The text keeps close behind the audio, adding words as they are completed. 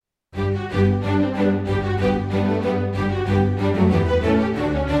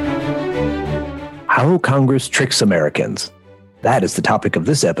How Congress Tricks Americans. That is the topic of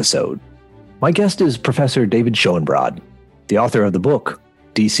this episode. My guest is Professor David Schoenbrod, the author of the book,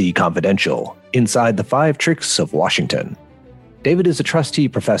 D.C. Confidential, Inside the 5 Tricks of Washington. David is a trustee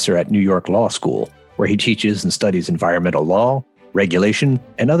professor at New York Law School, where he teaches and studies environmental law, regulation,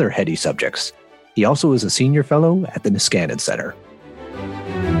 and other heady subjects. He also is a senior fellow at the Niskanen Center.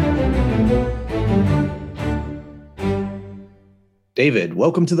 David,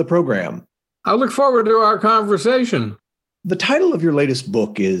 welcome to the program. I look forward to our conversation. The title of your latest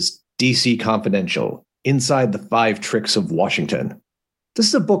book is D.C. Confidential, Inside the 5 Tricks of Washington. This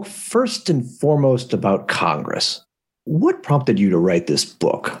is a book first and foremost about Congress. What prompted you to write this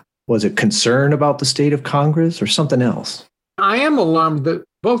book? Was it concern about the state of Congress or something else? I am alarmed that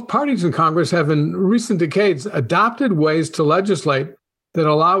both parties in Congress have in recent decades adopted ways to legislate that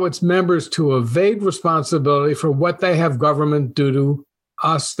allow its members to evade responsibility for what they have government do to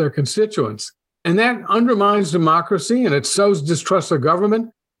us, their constituents. And that undermines democracy, and it sows distrust of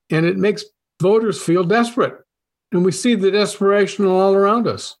government, and it makes voters feel desperate. And we see the desperation all around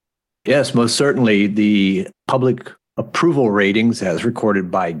us. Yes, most certainly. The public approval ratings, as recorded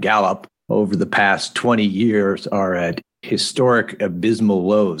by Gallup over the past 20 years, are at historic abysmal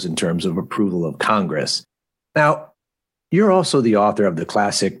lows in terms of approval of Congress. Now, you're also the author of the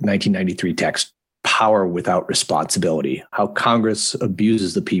classic 1993 text, Power Without Responsibility, How Congress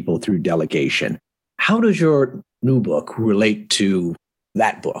Abuses the People Through Delegation. How does your new book relate to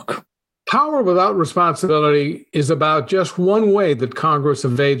that book? Power Without Responsibility is about just one way that Congress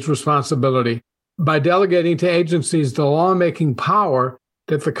evades responsibility, by delegating to agencies the lawmaking power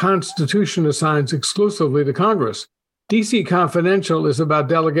that the Constitution assigns exclusively to Congress. D.C. Confidential is about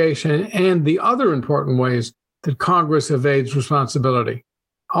delegation and the other important ways that Congress evades responsibility.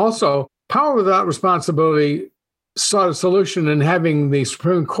 Also, Power Without Responsibility sought a solution in having the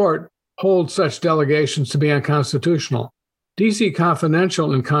Supreme Court hold such delegations to be unconstitutional. D.C.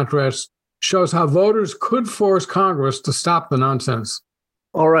 Confidential, in contrast, shows how voters could force Congress to stop the nonsense.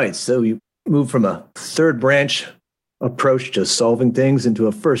 All right, so you move from a third branch approach to solving things into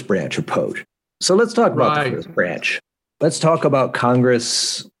a first branch approach. So let's talk about the first branch. Let's talk about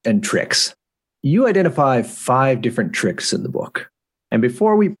Congress and tricks. You identify 5 different tricks in the book. And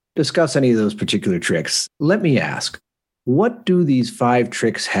before we discuss any of those particular tricks, let me ask, what do these 5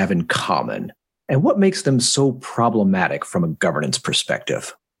 tricks have in common? And what makes them so problematic from a governance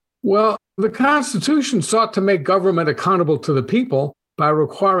perspective? Well, the Constitution sought to make government accountable to the people by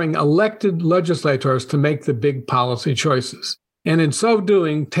requiring elected legislators to make the big policy choices, and in so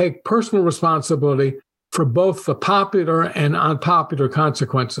doing, take personal responsibility for both the popular and unpopular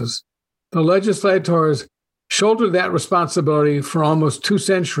consequences. The legislators shouldered that responsibility for almost 2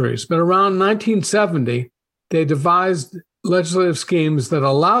 centuries, but around 1970, they devised legislative schemes that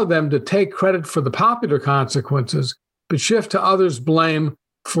allowed them to take credit for the popular consequences, but shift to others' blame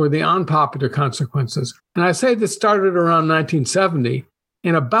for the unpopular consequences. And I say this started around 1970,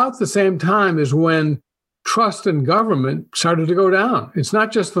 and about the same time is when trust in government started to go down. It's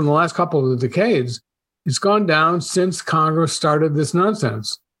not just in the last couple of decades. It's gone down since Congress started this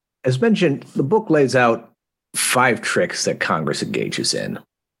nonsense. As mentioned, the book lays out 5 tricks that Congress engages in.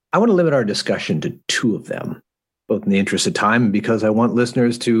 I want to limit our discussion to 2 of them, both in the interest of time and because I want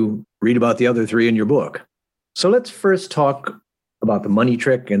listeners to read about the other 3 in your book. So let's first talk about the money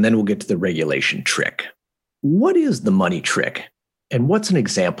trick, and then we'll get to the regulation trick. What is the money trick, and what's an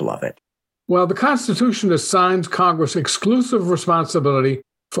example of it? Well, the Constitution assigns Congress exclusive responsibility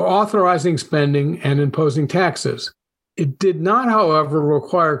for authorizing spending and imposing taxes. It did not, however,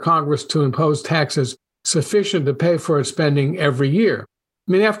 require Congress to impose taxes sufficient to pay for its spending every year.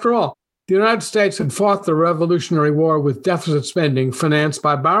 I mean, after all, the United States had fought the Revolutionary War with deficit spending financed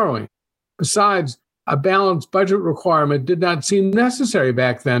by borrowing. Besides, a balanced budget requirement did not seem necessary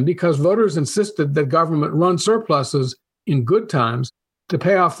back then because voters insisted that government run surpluses in good times to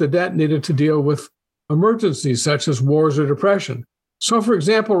pay off the debt needed to deal with emergencies such as wars or depression. So, for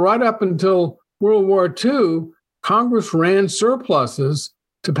example, right up until World War II, Congress ran surpluses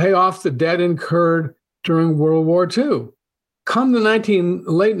to pay off the debt incurred during World War II. Come the late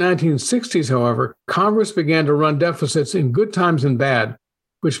 1960s, however, Congress began to run deficits in good times and bad,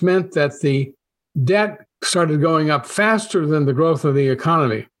 which meant that the debt started going up faster than the growth of the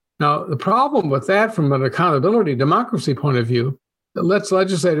economy. Now, the problem with that from an accountability democracy point of view, it lets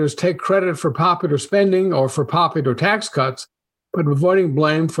legislators take credit for popular spending or for popular tax cuts, but avoiding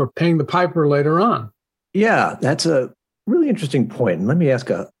blame for paying the piper later on. Yeah, that's a really interesting point. And let me ask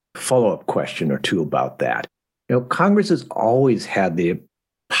a follow-up question or 2 about that. You know, Congress has always had the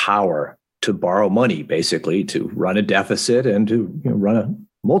power to borrow money, basically, to run a deficit and to run a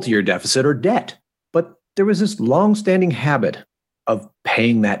multi-year deficit or debt. But there was this long-standing habit of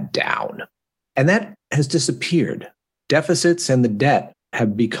paying that down. And that has disappeared. Deficits and the debt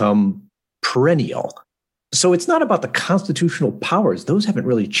have become perennial. So it's not about the constitutional powers. Those haven't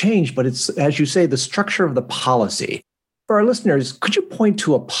really changed, but it's, as you say, the structure of the policy. For our listeners, could you point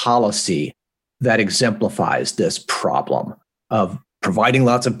to a policy that exemplifies this problem of providing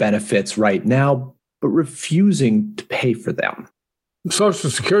lots of benefits right now, but refusing to pay for them? Social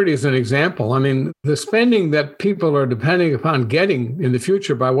Security is an example. I mean, the spending that people are depending upon getting in the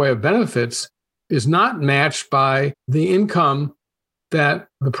future by way of benefits is not matched by the income that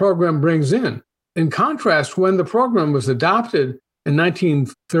the program brings in. In contrast, when the program was adopted in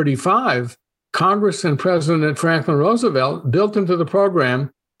 1935, Congress and President Franklin Roosevelt built into the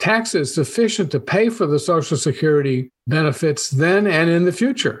program taxes sufficient to pay for the Social Security benefits then and in the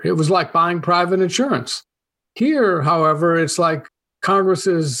future. It was like buying private insurance. Here, however, it's like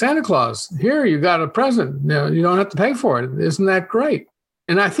Congress's Santa Claus. Here, you got a present. You don't have to pay for it. Isn't that great?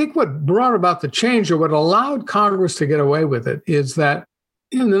 And I think what brought about the change, or what allowed Congress to get away with it, is that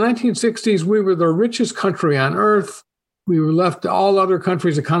in the 1960s, we were the richest country on earth. We were left all other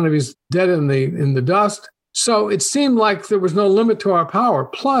countries' economies dead in the dust. So it seemed like there was no limit to our power.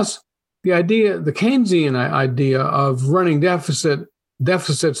 Plus, the Keynesian idea of running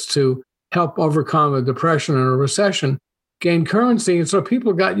deficits to help overcome a depression or a recession gained currency. And so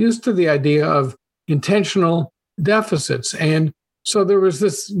people got used to the idea of intentional deficits. And so there was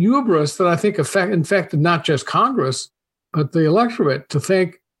this hubris that I think infected not just Congress, but the electorate, to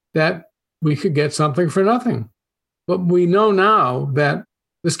think that we could get something for nothing. But we know now that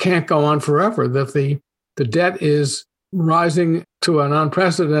this can't go on forever, that the debt is rising to an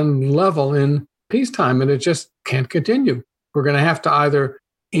unprecedented level in peacetime, and it just can't continue. We're going to have to either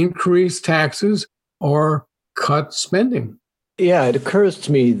increase taxes or cut spending. Yeah, it occurs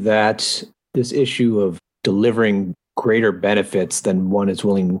to me that this issue of delivering greater benefits than one is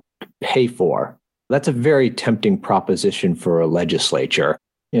willing to pay for, that's a very tempting proposition for a legislature.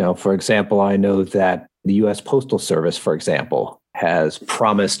 For example, I know that the U.S. Postal Service, for example, has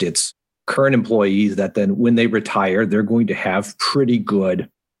promised its current employees that then when they retire, they're going to have pretty good,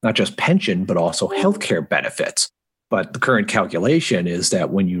 not just pension, but also healthcare benefits. But the current calculation is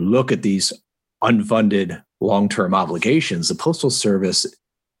that when you look at these unfunded long-term obligations, the Postal Service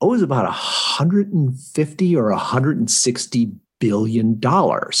owes about $150 or $160 billion.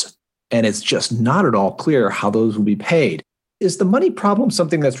 And it's just not at all clear how those will be paid. Is the money problem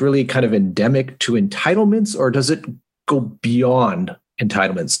something that's really kind of endemic to entitlements, or does it go beyond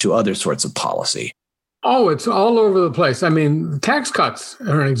entitlements to other sorts of policy? Oh, it's all over the place. I mean, tax cuts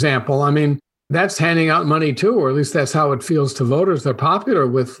are an example. I mean, that's handing out money too, or at least that's how it feels to voters. They're popular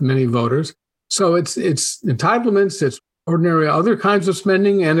with many voters. So it's entitlements, it's ordinary other kinds of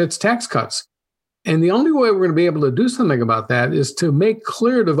spending, and it's tax cuts. And the only way we're going to be able to do something about that is to make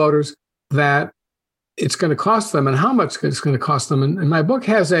clear to voters that it's going to cost them and how much it's going to cost them. And my book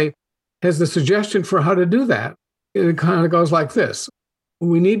has the suggestion for how to do that. It kind of goes like this.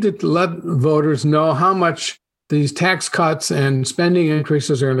 We need to let voters know how much these tax cuts and spending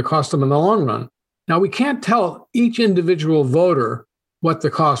increases are going to cost them in the long run. Now, we can't tell each individual voter what the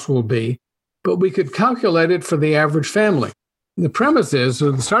cost will be, but we could calculate it for the average family. The premise is,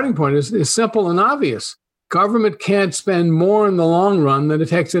 or the starting point is simple and obvious. Government can't spend more in the long run than it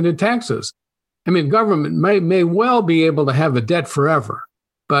takes in taxes. I mean, government may well be able to have a debt forever,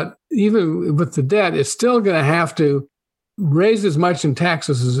 but even with the debt, it's still going to have to raise as much in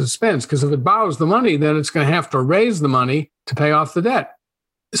taxes as it spends, because if it borrows the money, then it's going to have to raise the money to pay off the debt.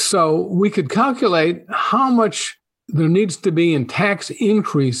 So we could calculate how much there needs to be in tax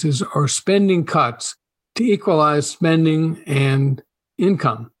increases or spending cuts to equalize spending and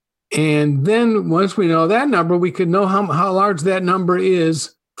income. And then once we know that number, we could know how large that number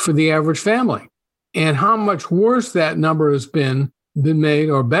is for the average family and how much worse that number has been made,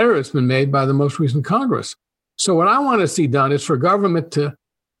 or better it's been made by the most recent Congress. So what I want to see done is for government to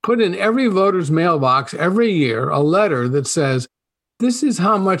put in every voter's mailbox every year a letter that says, this is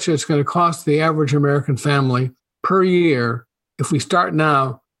how much it's going to cost the average American family per year if we start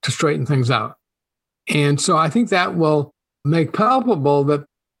now to straighten things out. And so I think that will make palpable that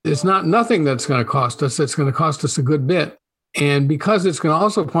it's not nothing that's going to cost us. It's going to cost us a good bit. And because it's going to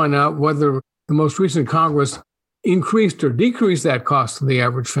also point out whether the most recent Congress increased or decreased that cost to the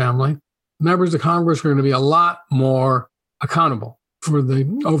average family, members of Congress are going to be a lot more accountable for the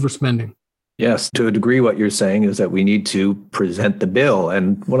overspending. Yes, to a degree, what you're saying is that we need to present the bill.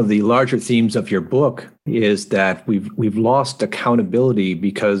 And one of the larger themes of your book is that we've lost accountability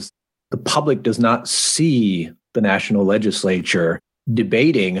because the public does not see the national legislature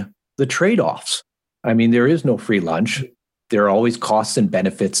debating the trade-offs. I mean, there is no free lunch. There are always costs and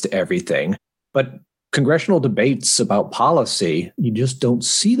benefits to everything. But congressional debates about policy, you just don't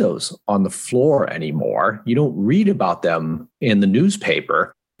see those on the floor anymore. You don't read about them in the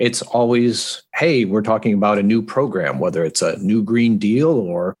newspaper. It's always, hey, we're talking about a new program, whether it's a new Green Deal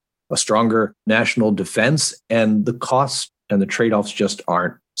or a stronger national defense, and the costs and the trade-offs just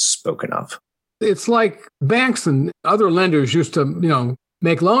aren't spoken of. It's like banks and other lenders used to,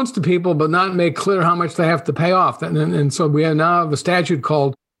 make loans to people, but not make clear how much they have to pay off. And so we now have a statute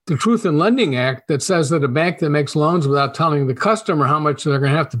called the Truth in Lending Act that says that a bank that makes loans without telling the customer how much they're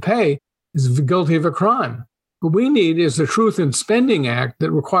going to have to pay is guilty of a crime. What we need is the Truth in Spending Act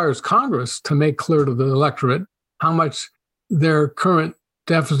that requires Congress to make clear to the electorate how much their current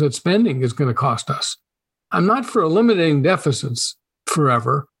deficit spending is going to cost us. I'm not for eliminating deficits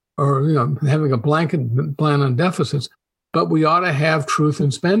forever or having a blanket plan on deficits, but we ought to have truth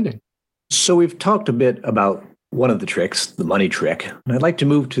in spending. So we've talked a bit about one of the tricks, the money trick, and I'd like to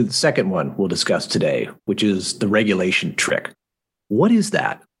move to the second one we'll discuss today, which is the regulation trick. What is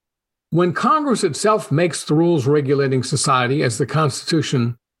that? When Congress itself makes the rules regulating society, as the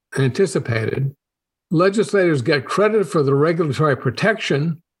Constitution anticipated, legislators get credit for the regulatory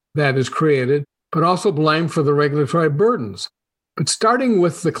protection that is created, but also blamed for the regulatory burdens. But starting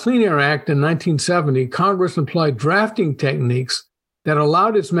with the Clean Air Act in 1970, Congress employed drafting techniques that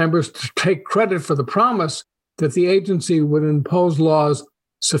allowed its members to take credit for the promise that the agency would impose laws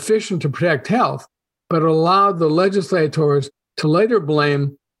sufficient to protect health, but allowed the legislators to later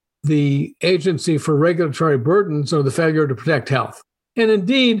blame the agency for regulatory burdens or the failure to protect health. And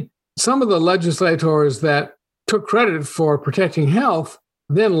indeed, some of the legislators that took credit for protecting health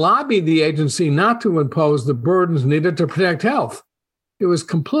then lobbied the agency not to impose the burdens needed to protect health. It was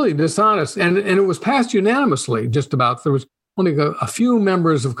completely dishonest, and it was passed unanimously, just about. There was only a few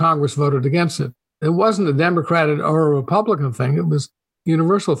members of Congress voted against it. It wasn't a Democrat or a Republican thing. It was a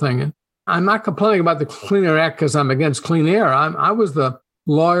universal thing. And I'm not complaining about the Clean Air Act because I'm against clean air. I was the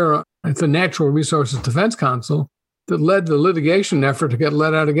lawyer at the Natural Resources Defense Council that led the litigation effort to get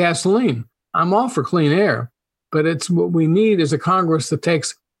lead out of gasoline. I'm all for clean air, but it's what we need is a Congress that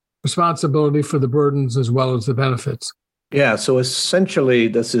takes responsibility for the burdens as well as the benefits. Yeah, so essentially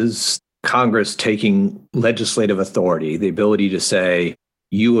this is Congress taking legislative authority, the ability to say,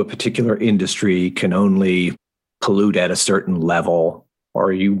 you, a particular industry, can only pollute at a certain level,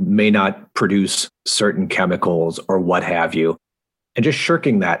 or you may not produce certain chemicals or what have you, and just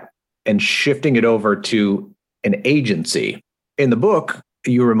shirking that and shifting it over to an agency. In the book,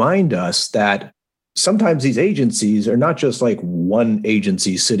 you remind us that sometimes these agencies are not just like one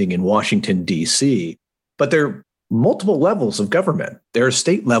agency sitting in Washington, D.C., but they're multiple levels of government. There are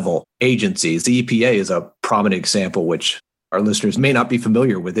state level agencies. The EPA is a prominent example, which our listeners may not be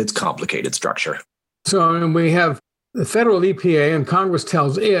familiar with its complicated structure. So we have the federal EPA, and Congress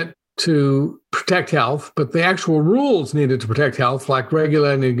tells it to protect health, but the actual rules needed to protect health, like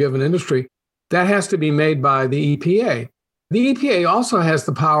regulating a given industry, that has to be made by the EPA. The EPA also has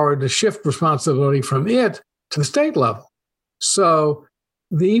the power to shift responsibility from it to the state level. So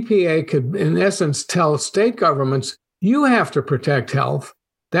the EPA could, in essence, tell state governments, you have to protect health.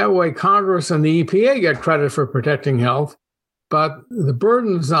 That way, Congress and the EPA get credit for protecting health, but the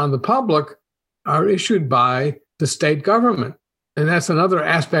burdens on the public are issued by the state government. And that's another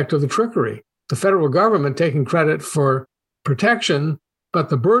aspect of the trickery. The federal government taking credit for protection, but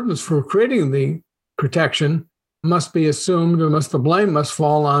the burdens for creating the protection must be assumed, or the blame must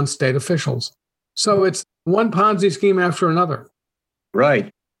fall on state officials. So it's one Ponzi scheme after another.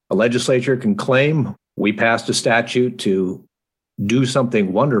 Right. A legislature can claim we passed a statute to do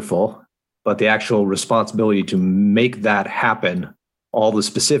something wonderful, but the actual responsibility to make that happen, all the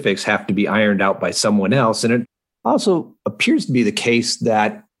specifics have to be ironed out by someone else. And it also appears to be the case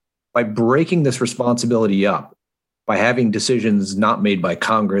that by breaking this responsibility up, by having decisions not made by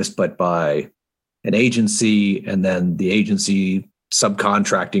Congress, but by an agency, and then the agency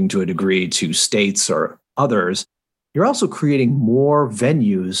subcontracting to a degree to states or others, you're also creating more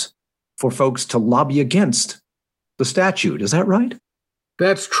venues for folks to lobby against the statute. Is that right?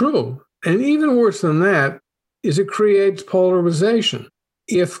 That's true. And even worse than that is it creates polarization.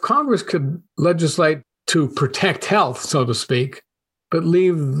 If Congress could legislate to protect health, so to speak, but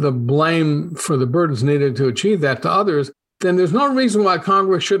leave the blame for the burdens needed to achieve that to others, then there's no reason why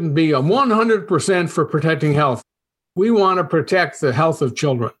Congress shouldn't be 100% for protecting health. We want to protect the health of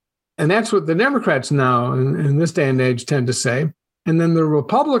children. And that's what the Democrats now, in this day and age, tend to say. And then the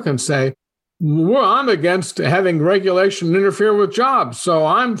Republicans say, well, I'm against having regulation interfere with jobs. So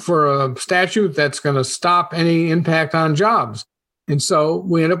I'm for a statute that's going to stop any impact on jobs. And so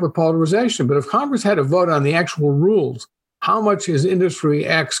we end up with polarization. But if Congress had a vote on the actual rules, how much is industry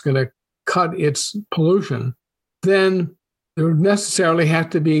X going to cut its pollution, then there would necessarily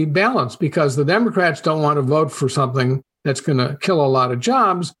have to be balance, because the Democrats don't want to vote for something that's going to kill a lot of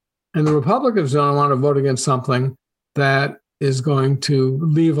jobs, and the Republicans don't want to vote against something that is going to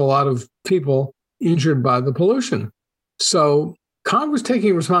leave a lot of people injured by the pollution. So Congress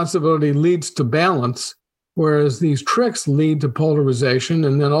taking responsibility leads to balance, whereas these tricks lead to polarization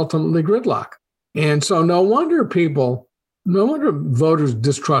and then ultimately gridlock. And so no wonder voters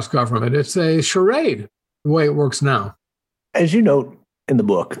distrust government. It's a charade, the way it works now. As you note in the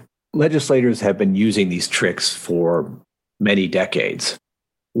book, legislators have been using these tricks for many decades.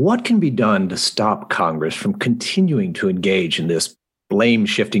 What can be done to stop Congress from continuing to engage in this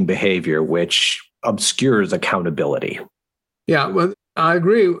blame-shifting behavior, which obscures accountability? Yeah, well, I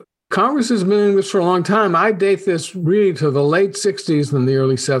agree. Congress has been doing this for a long time. I date this really to the late 60s and the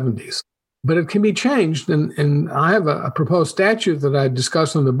early 70s. But it can be changed. And I have a proposed statute that I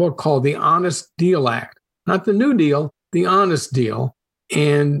discuss in the book called the Honest Deal Act. Not the New Deal, the Honest Deal.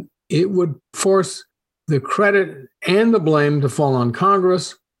 And it would force the credit and the blame to fall on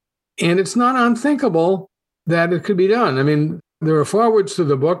Congress. And it's not unthinkable that it could be done. I mean, there are forwards to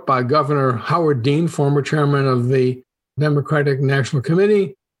the book by Governor Howard Dean, former chairman of the Democratic National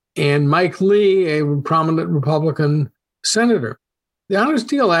Committee, and Mike Lee, a prominent Republican senator. The Honest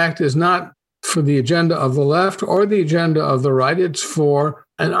Deal Act is not for the agenda of the left or the agenda of the right. It's for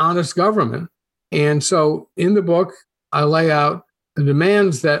an honest government. And so in the book, I lay out the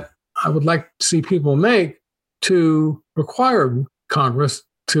demands that I would like to see people make to require Congress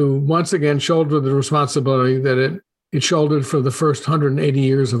to once again shoulder the responsibility that it shouldered for the first 180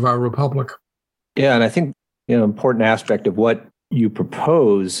 years of our republic. Yeah, and I think an important aspect of what you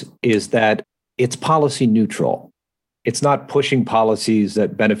propose is that it's policy neutral. It's not pushing policies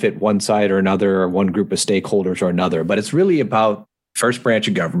that benefit one side or another or one group of stakeholders or another, but it's really about first branch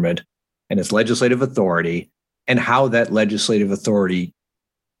of government and its legislative authority and how that legislative authority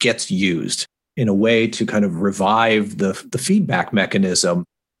gets used in a way to kind of revive the feedback mechanism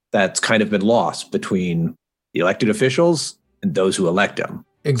that's kind of been lost between the elected officials and those who elect them.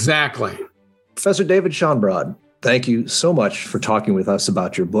 Exactly. Professor David Schonbrod, thank you so much for talking with us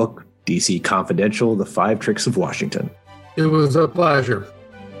about your book, DC Confidential, The 5 Tricks of Washington. It was a pleasure.